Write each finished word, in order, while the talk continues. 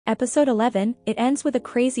Episode 11, it ends with a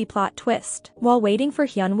crazy plot twist. While waiting for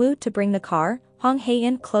Hyunwoo to bring the car, Hong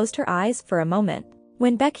Hae-in closed her eyes for a moment.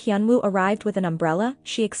 When Baek Hyunwoo arrived with an umbrella,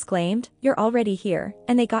 she exclaimed, "You're already here,"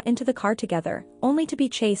 and they got into the car together, only to be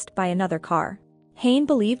chased by another car. Hae-in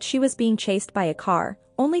believed she was being chased by a car,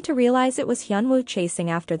 only to realize it was Hyunwoo chasing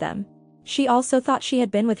after them. She also thought she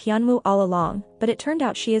had been with Hyunwoo all along, but it turned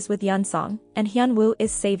out she is with Yunsong, and Hyunwoo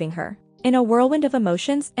is saving her. In a whirlwind of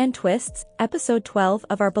emotions and twists, episode 12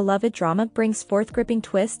 of our beloved drama brings forth gripping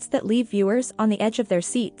twists that leave viewers on the edge of their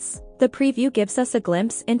seats. The preview gives us a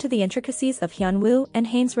glimpse into the intricacies of Hyunwoo and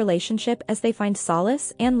Hae's relationship as they find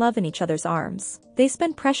solace and love in each other's arms. They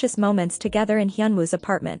spend precious moments together in Hyunwoo's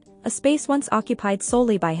apartment, a space once occupied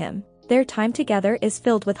solely by him. Their time together is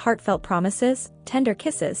filled with heartfelt promises, tender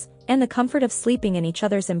kisses, and the comfort of sleeping in each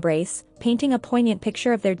other's embrace, painting a poignant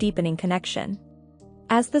picture of their deepening connection.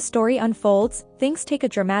 As the story unfolds, things take a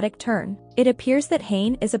dramatic turn. It appears that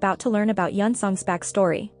Hae is about to learn about Yunsong's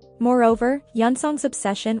backstory. Moreover, Yunsong's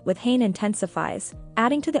obsession with Hae intensifies,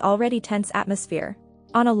 adding to the already tense atmosphere.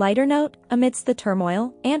 On a lighter note, amidst the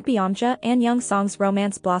turmoil, Aunt Byamja and Youngsong's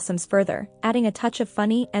romance blossoms further, adding a touch of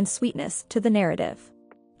funny and sweetness to the narrative.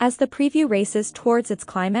 As the preview races towards its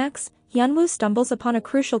climax, Hyunwoo stumbles upon a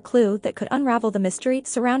crucial clue that could unravel the mystery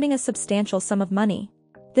surrounding a substantial sum of money.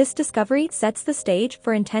 This discovery sets the stage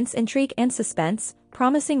for intense intrigue and suspense,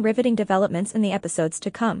 promising riveting developments in the episodes to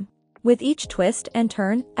come. With each twist and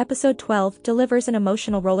turn, episode 12 delivers an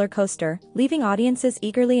emotional roller coaster, leaving audiences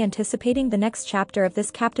eagerly anticipating the next chapter of this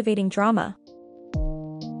captivating drama.